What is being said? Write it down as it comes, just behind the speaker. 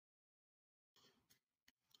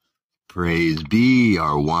Praise be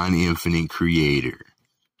our one infinite creator.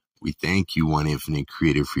 We thank you, one infinite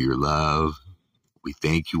creator, for your love. We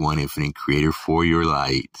thank you, one infinite creator, for your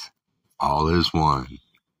light. All is one.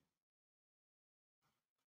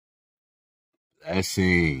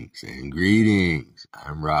 Blessings and greetings.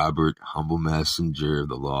 I'm Robert, humble messenger of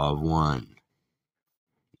the law of one.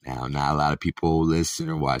 Now, not a lot of people listen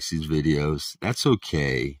or watch these videos. That's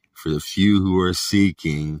okay. For the few who are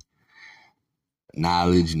seeking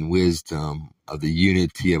knowledge and wisdom of the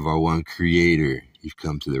unity of our one creator, you've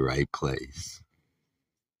come to the right place.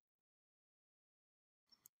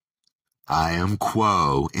 I am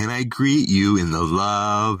Quo, and I greet you in the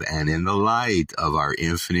love and in the light of our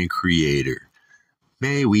infinite creator.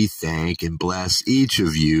 May we thank and bless each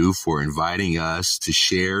of you for inviting us to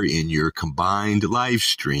share in your combined live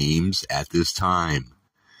streams at this time.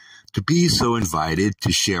 To be so invited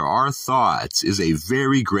to share our thoughts is a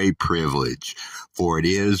very great privilege, for it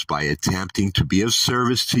is by attempting to be of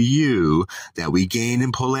service to you that we gain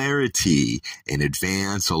in polarity and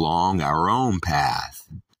advance along our own path.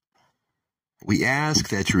 We ask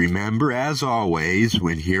that you remember, as always,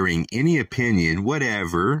 when hearing any opinion,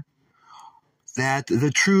 whatever, that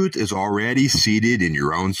the truth is already seated in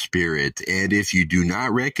your own spirit, and if you do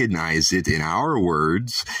not recognize it in our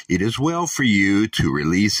words, it is well for you to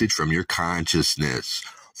release it from your consciousness,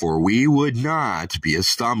 for we would not be a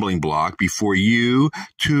stumbling block before you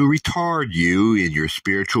to retard you in your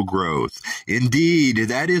spiritual growth. Indeed,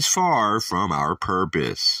 that is far from our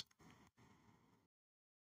purpose.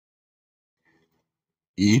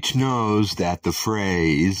 Each knows that the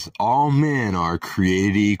phrase, all men are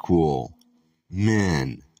created equal,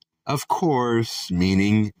 men, of course,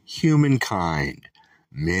 meaning humankind,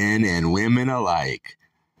 men and women alike,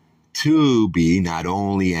 to be not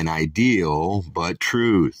only an ideal, but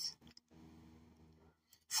truth.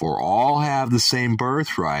 For all have the same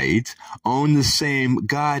birthright, own the same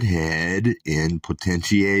godhead in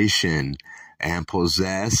potentiation, and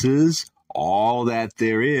possesses all that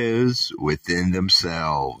there is within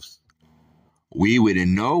themselves. We would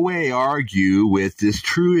in no way argue with this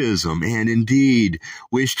truism, and indeed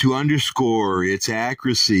wish to underscore its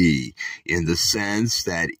accuracy in the sense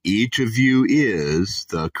that each of you is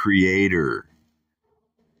the creator.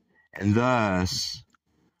 And thus,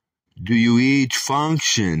 do you each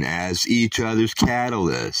function as each other's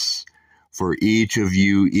catalysts, for each of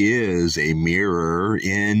you is a mirror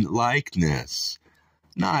in likeness,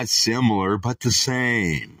 not similar but the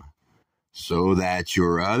same, so that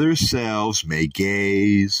your other selves may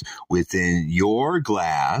gaze within your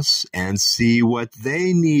glass and see what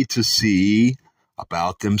they need to see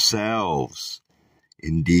about themselves.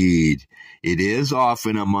 Indeed, it is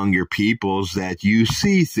often among your peoples that you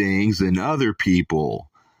see things in other people,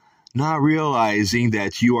 not realizing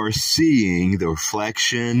that you are seeing the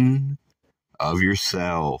reflection of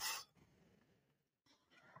yourself.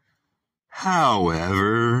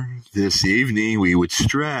 However, this evening we would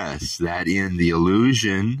stress that in the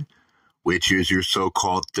illusion, which is your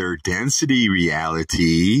so-called third density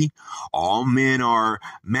reality, all men are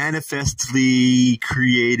manifestly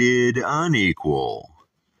created unequal.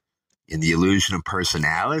 In the illusion of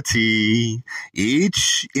personality,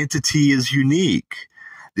 each entity is unique.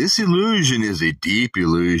 This illusion is a deep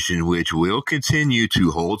illusion which will continue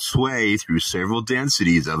to hold sway through several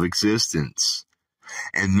densities of existence,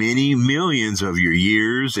 and many millions of your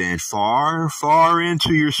years, and far, far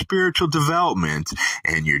into your spiritual development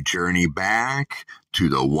and your journey back to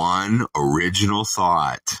the one original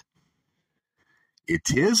thought. It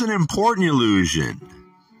is an important illusion.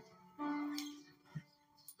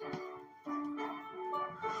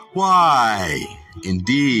 Why?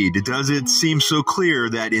 Indeed, does it seem so clear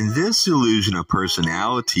that in this illusion of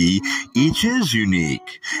personality, each is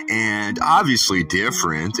unique and obviously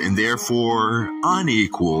different and therefore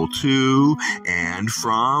unequal to and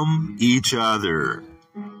from each other?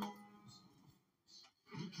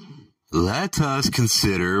 Let us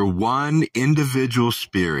consider one individual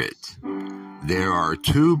spirit. There are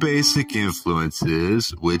two basic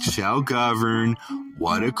influences which shall govern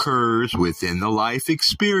what occurs within the life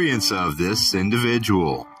experience of this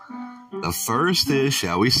individual. The first is,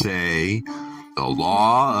 shall we say, the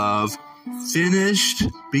law of finished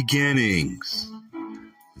beginnings.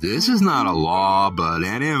 This is not a law, but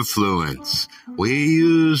an influence. We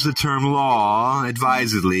use the term law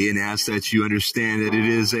advisedly and ask that you understand that it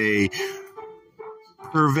is a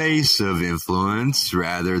pervasive influence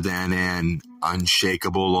rather than an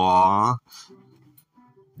unshakable law.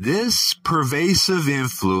 This pervasive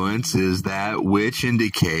influence is that which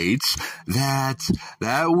indicates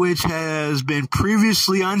that which has been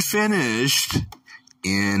previously unfinished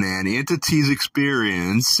in an entity's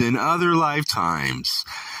experience in other lifetimes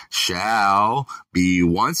shall be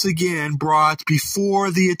once again brought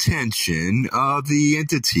before the attention of the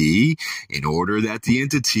entity in order that the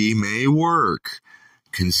entity may work,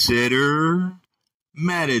 consider,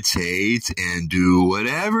 meditate, and do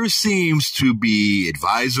whatever seems to be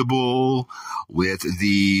advisable with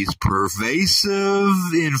these pervasive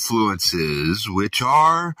influences which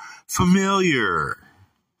are familiar.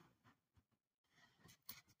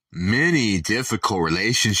 Many difficult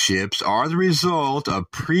relationships are the result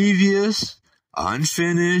of previous,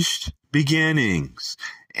 unfinished beginnings,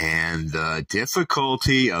 and the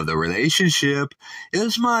difficulty of the relationship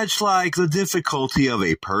is much like the difficulty of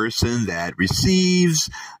a person that receives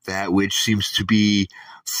that which seems to be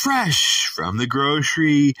fresh from the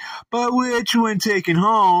grocery, but which, when taken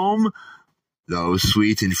home, though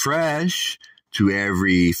sweet and fresh to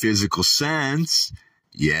every physical sense,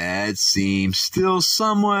 yet seems still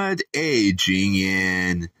somewhat aging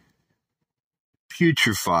and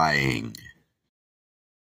putrefying.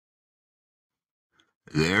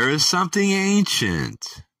 There is something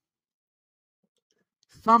ancient,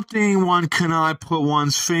 something one cannot put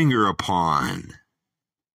one's finger upon,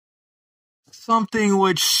 something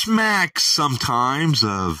which smacks sometimes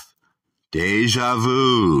of déjà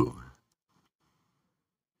vu.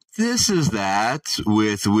 This is that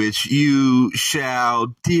with which you shall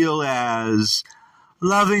deal as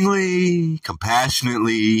lovingly,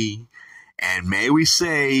 compassionately, and may we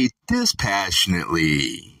say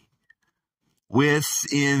dispassionately,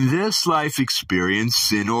 within this life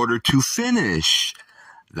experience in order to finish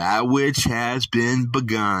that which has been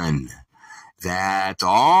begun, that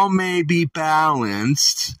all may be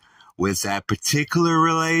balanced with that particular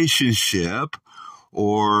relationship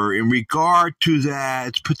or in regard to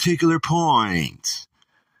that particular point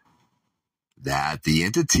that the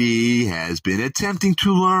entity has been attempting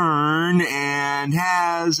to learn and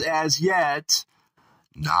has as yet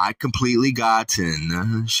not completely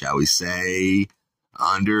gotten, shall we say,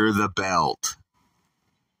 under the belt.